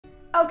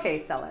Okay,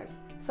 sellers,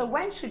 so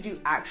when should you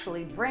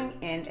actually bring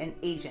in an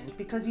agent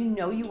because you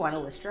know you want to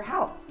list your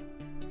house?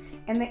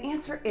 And the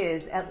answer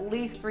is at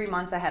least 3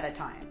 months ahead of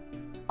time.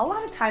 A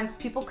lot of times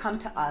people come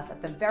to us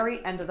at the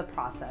very end of the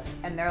process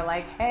and they're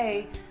like,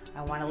 hey,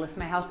 I want to list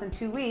my house in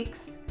 2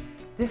 weeks.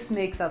 This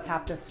makes us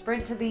have to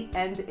sprint to the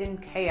end in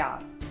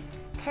chaos.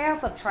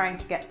 Chaos of trying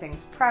to get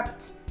things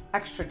prepped,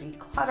 extra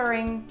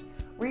decluttering,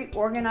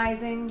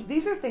 reorganizing.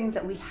 These are things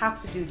that we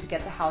have to do to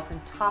get the house in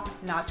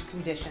top-notch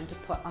condition to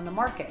put on the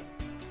market.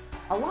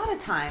 A lot of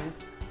times,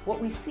 what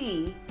we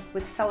see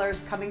with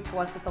sellers coming to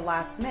us at the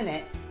last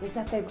minute is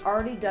that they've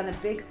already done a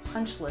big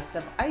punch list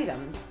of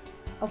items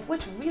of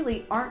which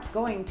really aren't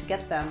going to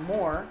get them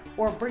more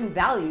or bring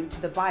value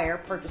to the buyer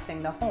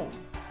purchasing the home.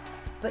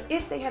 But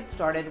if they had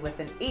started with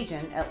an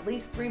agent at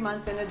least 3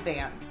 months in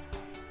advance,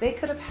 they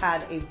could have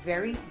had a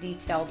very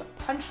detailed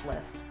punch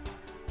list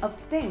of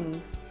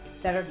things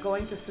that are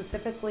going to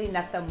specifically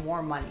net them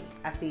more money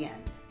at the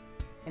end.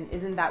 And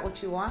isn't that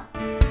what you want?